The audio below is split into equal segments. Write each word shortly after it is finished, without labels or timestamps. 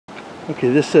Okay,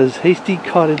 this says Hasty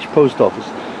Cottage Post Office.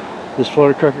 This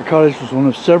firecracker cottage was one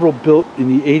of several built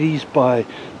in the 80s by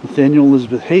Nathaniel and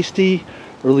Elizabeth Hasty,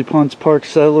 early Ponce Park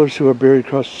settlers who are buried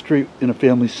across the street in a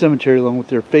family cemetery along with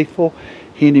their faithful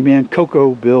handyman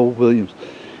Coco Bill Williams.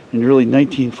 In the early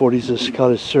 1940s, this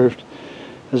cottage served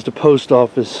as the post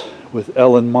office with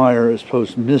Ellen Meyer as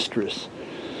postmistress.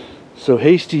 So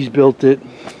Hasty's built it,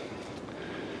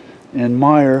 and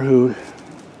Meyer, who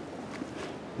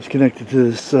is connected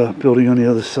to this building on the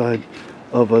other side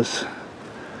of us,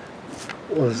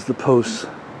 was the postmaster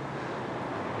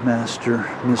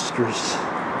mistress.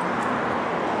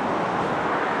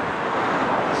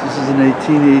 This is an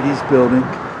 1880s building.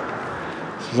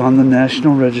 This is on the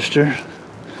National Register.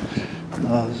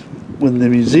 When the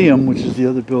museum, which is the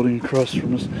other building across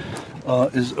from us,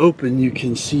 is open, you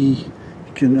can see,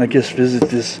 you can, I guess, visit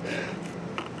this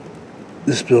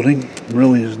building.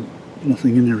 Really, there's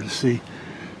nothing in there to see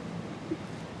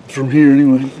from here,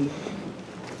 anyway.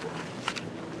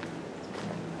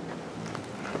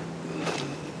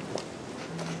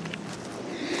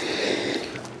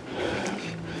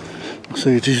 Looks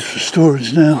like it's used for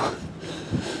storage now.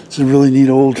 It's a really neat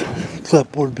old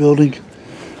clapboard building.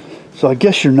 So I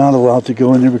guess you're not allowed to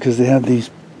go in there because they have these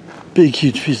big,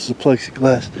 huge pieces of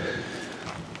plexiglass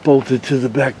bolted to the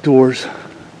back doors.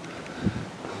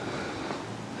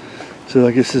 So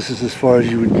I guess this is as far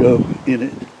as you would go in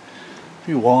it. A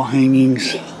few wall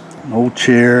hangings, an old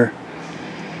chair,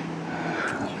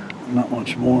 not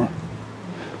much more.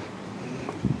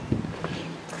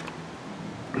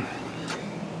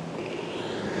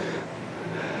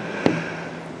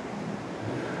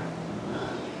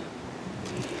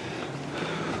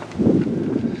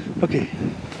 Okay.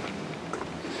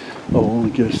 Oh, I'll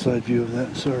only get a side view of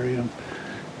that. Sorry, I'm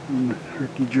a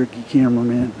herky-jerky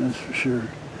cameraman, that's for sure.